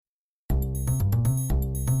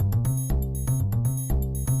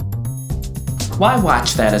Why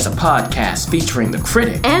Watch That is a podcast featuring the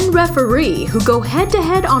critic and referee who go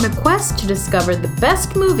head-to-head on a quest to discover the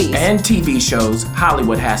best movies and TV shows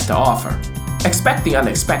Hollywood has to offer. Expect the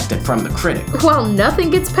unexpected from the critic. While nothing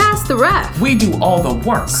gets past the ref. We do all the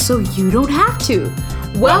work. So you don't have to.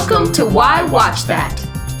 Welcome to Why Watch That.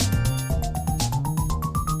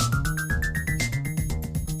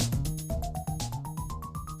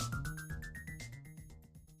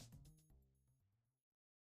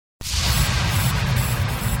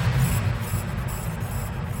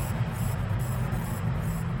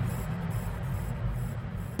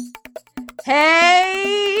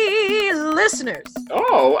 Hey, listeners.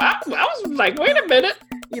 Oh, I was like, wait a minute.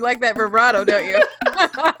 You like that vibrato, don't you?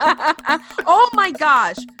 Oh my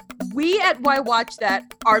gosh. We at Why Watch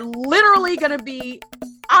That are literally going to be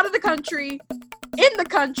out of the country, in the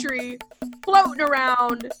country, floating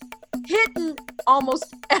around, hitting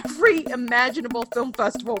almost every imaginable film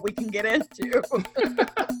festival we can get into.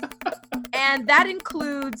 And that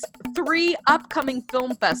includes 3 upcoming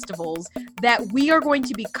film festivals that we are going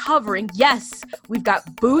to be covering. Yes, we've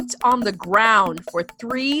got boots on the ground for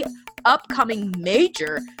 3 upcoming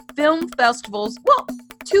major film festivals. Well,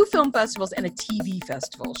 2 film festivals and a TV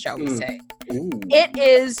festival, shall we say. It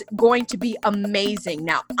is going to be amazing.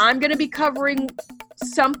 Now, I'm going to be covering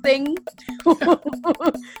something.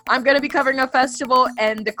 I'm going to be covering a festival,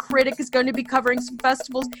 and the critic is going to be covering some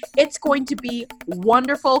festivals. It's going to be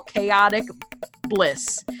wonderful, chaotic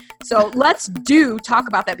bliss. So let's talk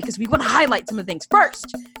about that, because we want to highlight some of the things.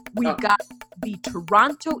 First, we've got the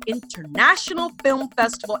Toronto International Film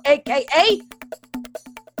Festival, aka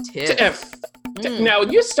TIFF. Now,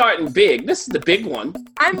 you're starting big. This is the big one.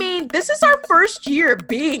 I mean, this is our first year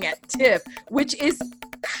being at TIFF, which is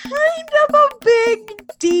kind of a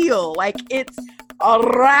big deal. Like, it's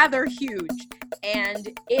rather huge.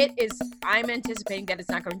 And I'm anticipating that it's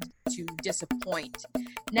not going to disappoint.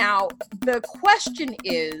 Now, the question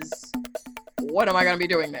is, what am I going to be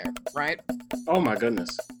doing there, right? Oh, my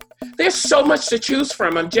goodness. There's so much to choose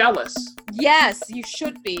from. I'm jealous. Yes, you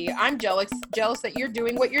should be. I'm jealous that you're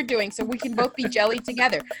doing what you're doing, so we can both be jelly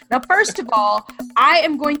together. Now, first of all, I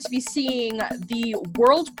am going to be seeing the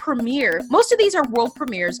world premiere. Most of these are world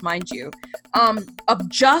premieres, mind you, of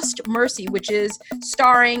Just Mercy, which is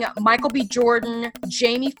starring Michael B. Jordan,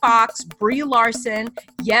 Jamie Foxx, Brie Larson.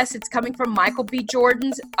 Yes, it's coming from Michael B.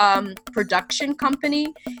 Jordan's production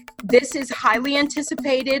company. This is highly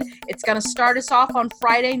anticipated. It's going to start us off on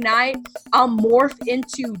Friday night. I'll morph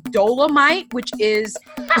into Dolomite, which is...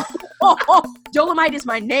 Dolomite is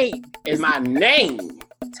my name. Is my name.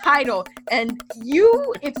 Title. And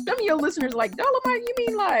if some of your listeners are like, Dolomite, you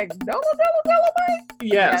mean like Dolomite?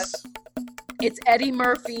 Yes. It's Eddie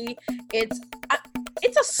Murphy. It's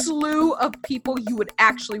a slew of people you would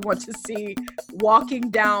actually want to see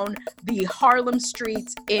walking down the Harlem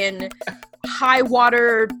streets in high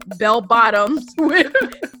water bell bottoms.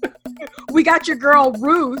 We got your girl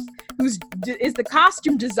Ruth, who is the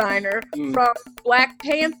costume designer from Black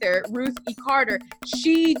Panther, Ruth E. Carter.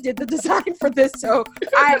 She did the design for this, so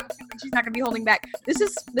she's not going to be holding back. This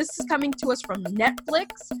is coming to us from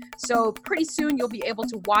Netflix, so pretty soon you'll be able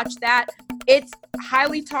to watch that. It's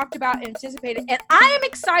highly talked about and anticipated, and I am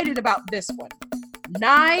excited about this one.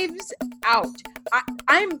 Knives Out.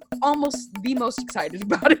 I'm almost the most excited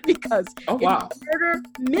about it because it's a murder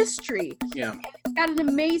mystery. Yeah. It's got an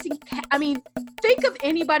amazing think of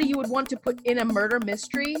anybody you would want to put in a murder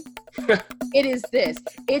mystery. It is this.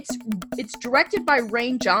 It's directed by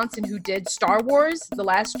Rian Johnson, who did Star Wars, The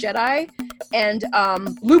Last Jedi, and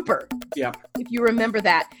Looper. Yeah. If you remember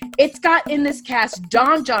that. It's got in this cast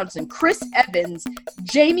Don Johnson, Chris Evans,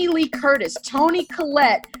 Jamie Lee Curtis, Toni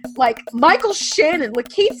Collette, like Michael Shannon,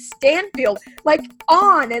 Lakeith Stanfield, like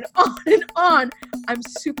on and on and on. I'm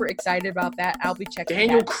super excited about that. I'll be checking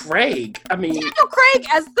Daniel Craig. Daniel Craig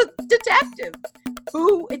as the detective.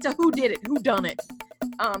 It's a who did it, who done it.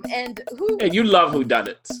 And you love who done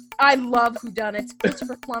it. I love who done it.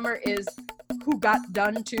 Christopher Plummer is who got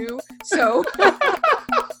done too. So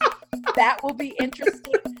that will be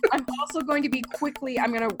interesting. I'm also going to be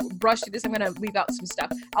I'm going to brush through this. I'm going to leave out some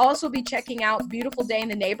stuff. I'll also be checking out Beautiful Day in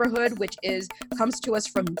the Neighborhood, which comes to us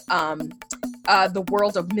from the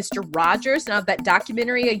world of Mr. Rogers. Now, that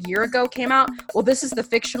documentary a year ago came out. Well, this is the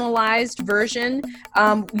fictionalized version.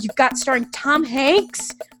 You've got starring Tom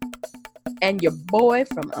Hanks and your boy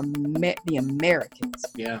from The Americans.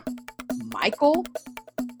 Yeah. Michael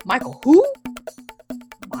who?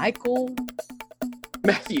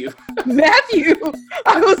 Matthew.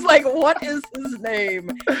 I was like, what is his name?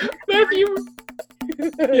 Matthew.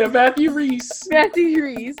 Yeah, Matthew Reese. Matthew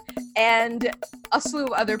Reese, and a slew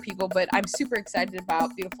of other people, but I'm super excited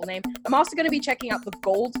about Beautiful Name. I'm also going to be checking out The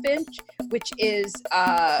Goldfinch, which is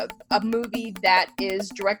a movie that is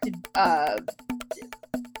directed.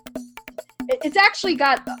 It's actually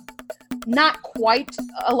got not quite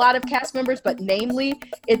a lot of cast members, but namely,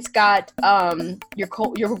 it's got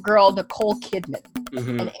your girl Nicole Kidman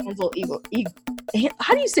and Ansel Eagle.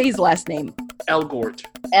 How do you say his last name? Elgort.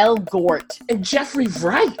 And Jeffrey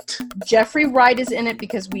Wright. Jeffrey Wright is in it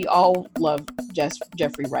because we all love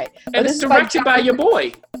Jeffrey Wright. And it's directed by your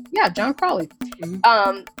boy. Yeah, John Crowley.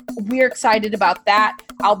 We're excited about that.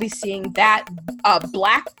 I'll be seeing that.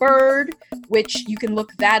 Blackbird, which you can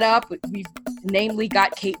look that up. We've namely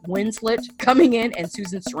got Kate Winslet coming in and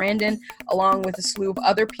Susan Sarandon, along with a slew of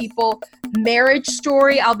other people. Marriage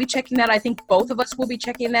Story, I'll be checking that. I think both of us will be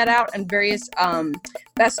checking that out in various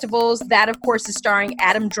festivals. That, of course, is starring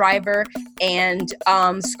Adam Driver and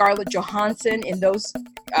Scarlett Johansson in those,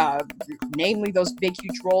 namely those big,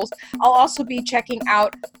 huge roles. I'll also be checking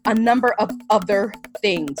out a number of other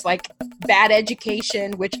things like Bad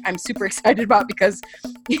Education, which I'm super excited about because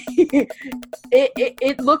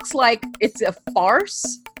it looks like it's a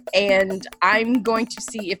farce, and I'm going to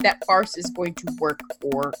see if that farce is going to work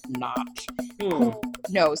or not. Who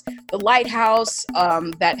knows? The Lighthouse,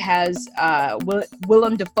 that has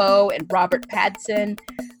Willem Dafoe and Robert Pattinson.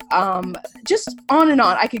 Just on and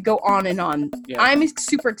on. I could go on and on. Yeah. I'm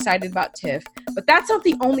super excited about TIFF, but that's not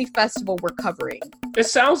the only festival we're covering. It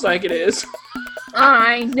sounds like it is.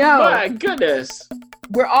 I know. My goodness.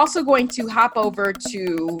 We're also going to hop over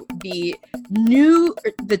to the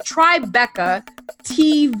Tribeca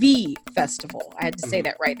TV Festival. I had to say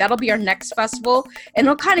that right. That'll be our next festival, and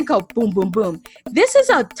it'll kind of go boom, boom, boom. This is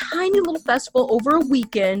a tiny little festival over a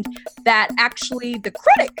weekend that actually the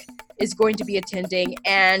critic is going to be attending,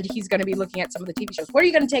 and he's going to be looking at some of the TV shows. What are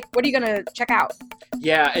you going to check out?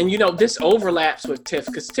 Yeah, and this overlaps with TIFF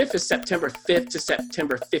because TIFF is September 5th to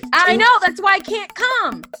September 15th. I know, that's why I can't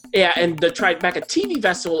come. Yeah, and the Tribeca TV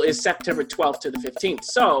Festival is September 12th to the 15th.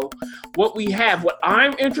 So what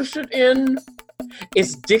I'm interested in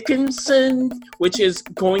is Dickinson, which is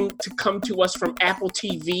going to come to us from Apple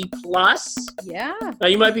TV Plus. Yeah. Now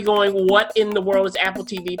you might be going, what in the world is Apple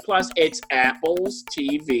TV Plus? It's Apple's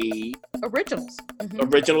TV originals.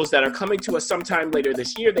 Originals that are coming to us sometime later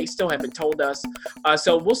this year. They still haven't told us.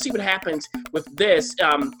 So we'll see what happens with this.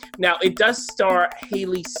 Now it does star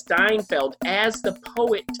Haley Steinfeld as the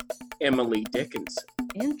poet Emily Dickinson.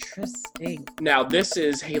 Interesting. Now this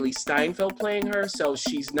is Haley Steinfeld playing her, so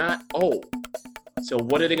she's not old. So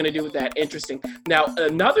what are they going to do with that? Interesting. Now,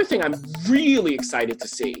 another thing I'm really excited to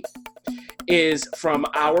see is from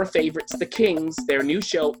our favorites, the Kings, their new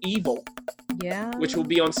show, Evil. Yeah. Which will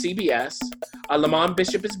be on CBS. Lamont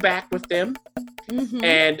Bishop is back with them.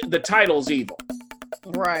 And the title's Evil.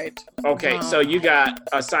 Right. Okay, so you got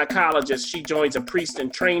a psychologist. She joins a priest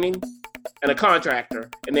in training and a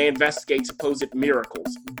contractor, and they investigate supposed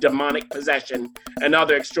miracles, demonic possession, and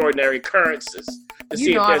other extraordinary occurrences to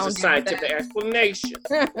see if there's a scientific explanation.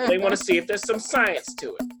 They want to see if there's some science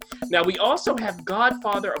to it. Now, we also have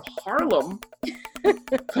Godfather of Harlem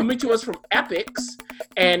coming to us from Epix,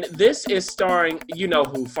 and this is starring,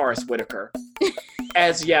 who, Forrest Whitaker,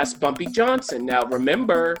 as, yes, Bumpy Johnson. Now,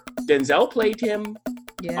 remember, Denzel played him.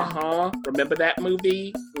 Yeah. Remember that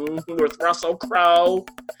movie with Russell Crowe?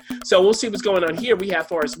 So we'll see what's going on here. We have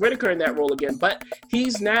Forrest Whitaker in that role again, but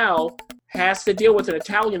he's now has to deal with an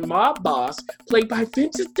Italian mob boss played by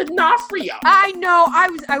Vincent D'Onofrio. I know.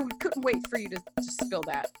 I couldn't wait for you to spill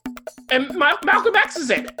that. And Malcolm X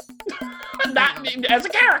is in it. Not as a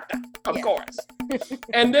character, of course.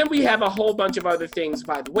 And then we have a whole bunch of other things,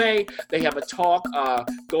 by the way. They have a talk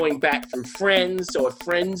going back through Friends. So if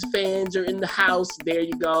Friends fans are in the house, there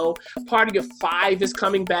you go. Party of Five is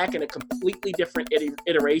coming back in a completely different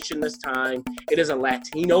iteration this time. It is a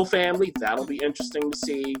Latino family. That'll be interesting to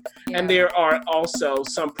see. Yeah. And there are also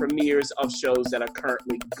some premieres of shows that are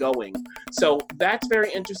currently going. So that's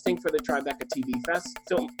very interesting for the Tribeca TV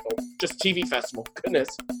TV Festival.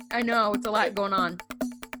 Goodness. I know. It's a lot going on.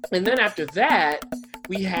 And then after that,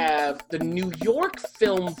 we have the New York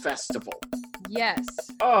Film Festival. Yes.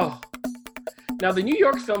 Oh. Now, the New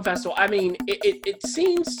York Film Festival, I mean, it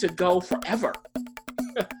seems to go forever.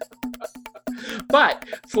 But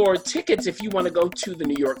for tickets, if you want to go to the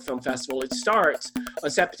New York Film Festival, it starts on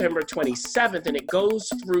September 27th and it goes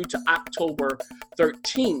through to October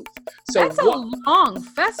 13th. So that's a long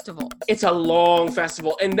festival. It's a long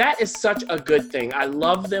festival, and that is such a good thing. I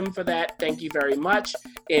love them for that. Thank you very much,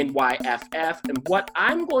 NYFF. And what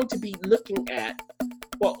I'm going to be looking at,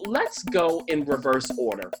 well, let's go in reverse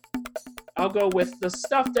order. I'll go with the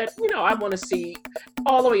stuff that, I want to see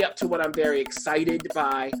all the way up to what I'm very excited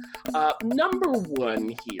by. Number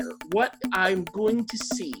one here, what I'm going to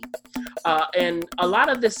see. And a lot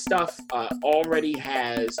of this stuff already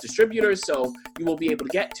has distributors, so you will be able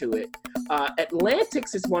to get to it.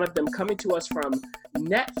 Atlantics is one of them, coming to us from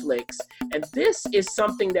Netflix, and this is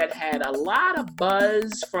something that had a lot of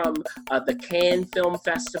buzz from the Cannes Film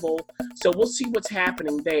Festival, so we'll see what's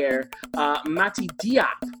happening there. Mati Diop,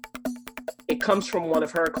 it comes from one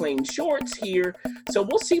of her acclaimed shorts here, so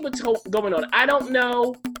we'll see what's going on. I don't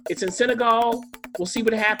know. It's in Senegal. We'll see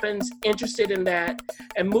what happens. Interested in that.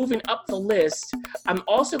 And moving up the list, I'm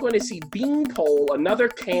also going to see Beanpole, another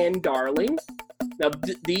Cannes darling. Now,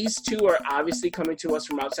 these two are obviously coming to us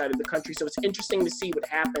from outside of the country, so it's interesting to see what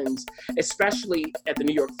happens, especially at the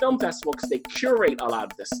New York Film Festival, because they curate a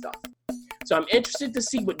lot of this stuff. So I'm interested to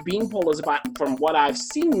see what Beanpole is about. From what I've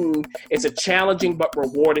seen, it's a challenging but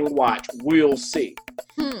rewarding watch. We'll see.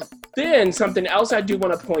 Then something else I do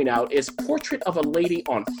want to point out is Portrait of a Lady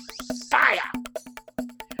on Fire.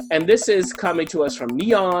 And this is coming to us from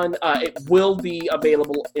Neon. It will be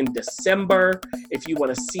available in December if you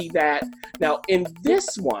want to see that. Now, in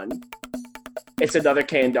this one, it's another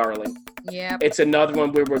Cannes darling. Yeah. It's another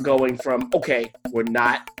one where we're going from, okay, we're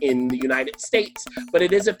not in the United States, but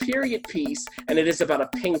it is a period piece, and it is about a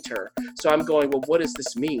painter. So I'm going, well, what does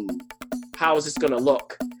this mean? How is this going to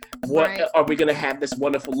look? What are we going to have this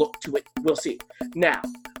wonderful look to it? We'll see. Now,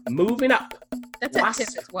 moving up. That's at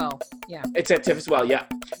TIFF as well. Yeah. It's at TIFF as well, yeah.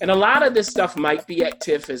 And a lot of this stuff might be at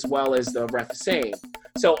TIFF as well as the ref is saying.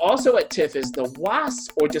 So also at TIFF is the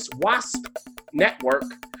WASP, or just WASP Network.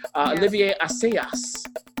 Olivier Assayas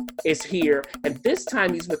is here, and this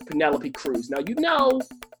time he's with Penelope Cruz. Now,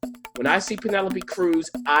 when I see Penelope Cruz,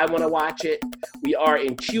 I want to watch it. We are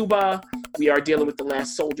in Cuba. We are dealing with the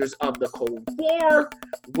last soldiers of the Cold War.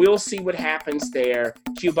 We'll see what happens there.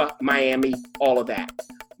 Cuba, Miami, all of that.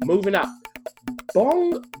 Moving up,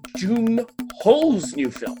 Bong Joon-ho's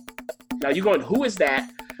new film. Now, you're going, who is that?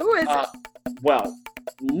 Who is it? Well,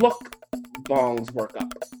 look Bong's work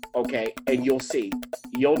up, okay? And you'll see.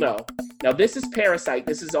 You'll know. Now, this is Parasite.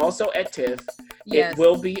 This is also at TIFF. Yes. It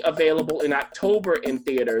will be available in October in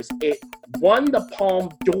theaters. It won the Palme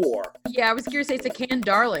d'Or. Yeah, I was curious to say it's a Cannes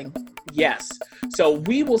darling. Yes. So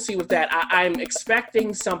we will see with that. I'm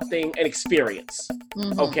expecting something, an experience.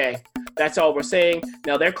 Mm-hmm. Okay? That's all we're saying.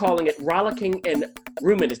 Now, they're calling it rollicking and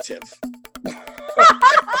ruminative.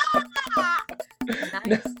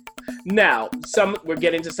 Nice. Now, we're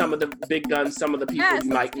getting to some of the big guns, some of the people you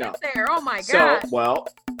might know. There. Oh my God. So,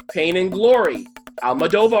 Pain and Glory,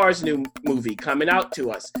 Almodovar's new movie coming out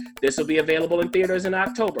to us. This will be available in theaters in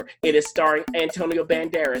October. It is starring Antonio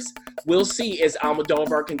Banderas. We'll see, is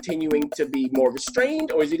Almodovar continuing to be more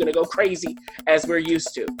restrained, or is he going to go crazy as we're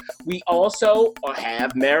used to? We also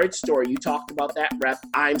have Marriage Story. You talked about that, Rep.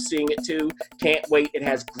 I'm seeing it too. Can't wait. It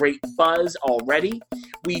has great buzz already.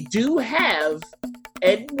 We do have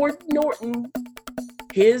Edward Norton,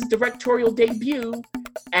 his directorial debut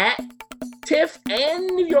at TIFF and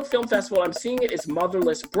New York Film Festival. I'm seeing it as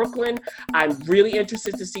Motherless Brooklyn. I'm really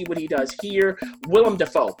interested to see what he does here. Willem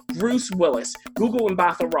Dafoe, Bruce Willis, Gugu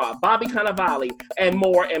Mbatha-Raw, Bobby Cannavale, and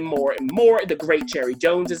more and more and more. The great Cherry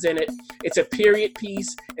Jones is in it. It's a period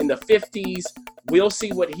piece in the 50s. We'll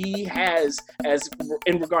see what he has as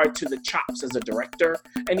in regard to the chops as a director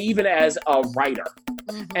and even as a writer.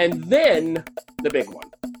 Mm-hmm. And then the big one.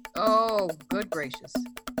 Oh, good gracious.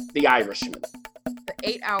 The Irishman.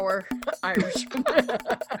 The 8-hour Irishman.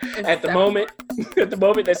 At the moment,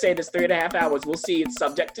 they're saying it's 3.5 hours. We'll see. It's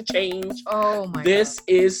subject to change. Oh my This God.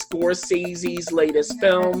 is Scorsese's latest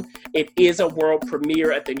film. It is a world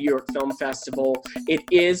premiere at the New York Film Festival. It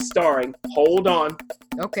is starring, hold on.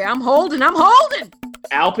 Okay, I'm holding.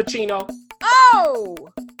 Al Pacino. Oh!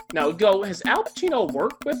 Now, has Al Pacino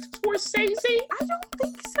worked with Scorsese? I don't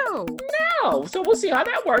think so. No. So we'll see how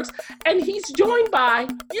that works. And he's joined by,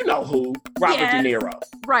 you know who, Robert De Niro.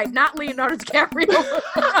 Right, not Leonardo DiCaprio.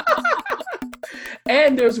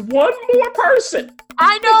 And there's one more person.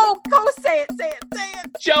 I know. Go say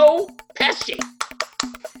it. Joe Pesci.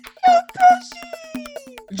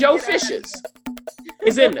 Joe Fishes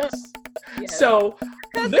is in this. Yes. So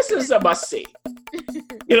this is a must-see.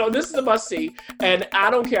 This is a must-see, and I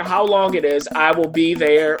don't care how long it is, I will be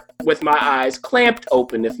there with my eyes clamped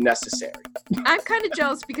open if necessary. I'm kind of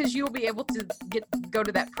jealous because you'll be able to go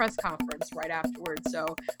to that press conference right afterwards,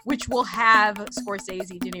 which will have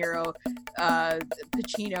Scorsese, De Niro,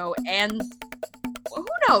 Pacino, and who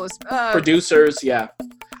knows? Producers, yeah.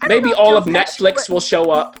 Maybe all of Netflix will show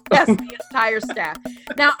up. Yes, the entire staff.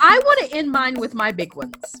 Now, I want to end mine with my big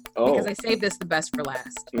ones because I saved this the best for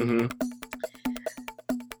last. Mm-hmm.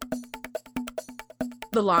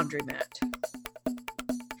 The Laundromat.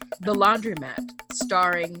 The Laundromat,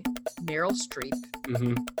 starring Meryl Streep.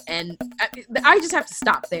 Mm-hmm. And I just have to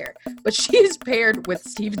stop there. But she is paired with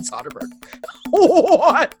Steven Soderbergh.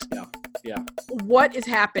 What? Yeah. What is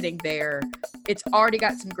happening there? It's already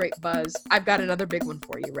got some great buzz. I've got another big one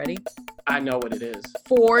for you. Ready? I know what it is.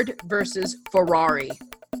 Ford versus Ferrari.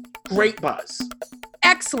 Great buzz.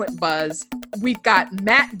 Excellent buzz. We've got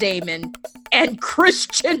Matt Damon and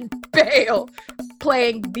Christian Bale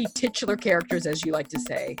playing the titular characters, as you like to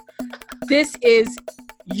say. This is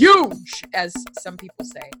huge, as some people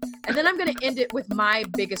say. And then I'm going to end it with my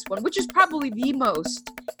biggest one, which is probably the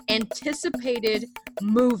most anticipated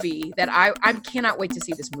movie that I cannot wait to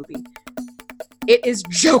see this movie. It is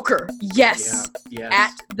Joker. Yes.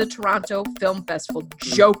 At the Toronto Film Festival.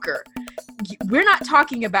 Joker. We're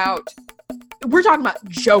talking about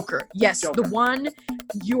Joker. Yes, Joker. The one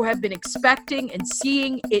you have been expecting and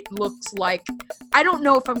seeing. It looks like, I don't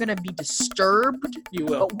know if I'm going to be disturbed. You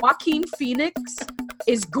will. But Joaquin Phoenix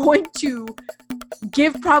is going to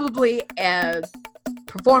give probably a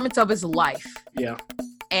performance of his life. Yeah.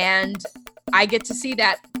 And I get to see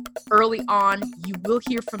that early on. You will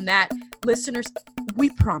hear from that. Listeners, we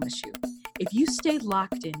promise you, if you stay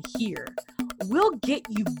locked in here, we'll get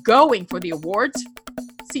you going for the awards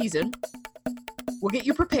season. We'll get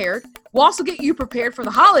you prepared. We'll also get you prepared for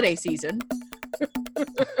the holiday season.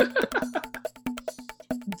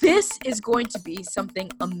 This is going to be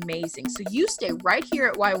something amazing. So you stay right here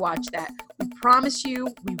at Why Watch That. We promise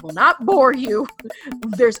you, we will not bore you.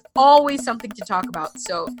 There's always something to talk about.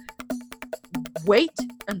 So wait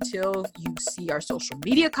until you see our social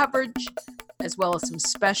media coverage, as well as some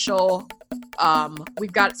special,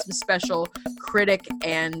 we've got some special critic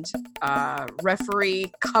and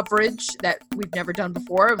referee coverage that we've never done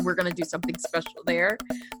before, and we're going to do something special there.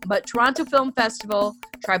 But Toronto Film Festival,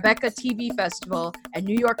 Tribeca TV Festival, and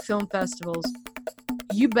New York Film Festivals,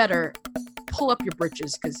 you better pull up your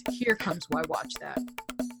britches, because here comes Why Watch That.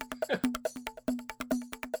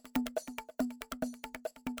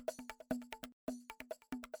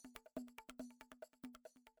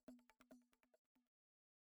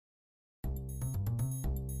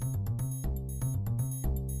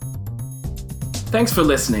 Thanks for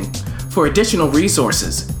listening. For additional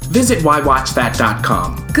resources, visit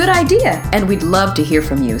whywatchthat.com. Good idea, and we'd love to hear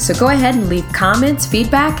from you. So go ahead and leave comments,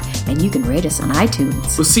 feedback, and you can rate us on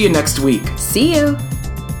iTunes. We'll see you next week. See you.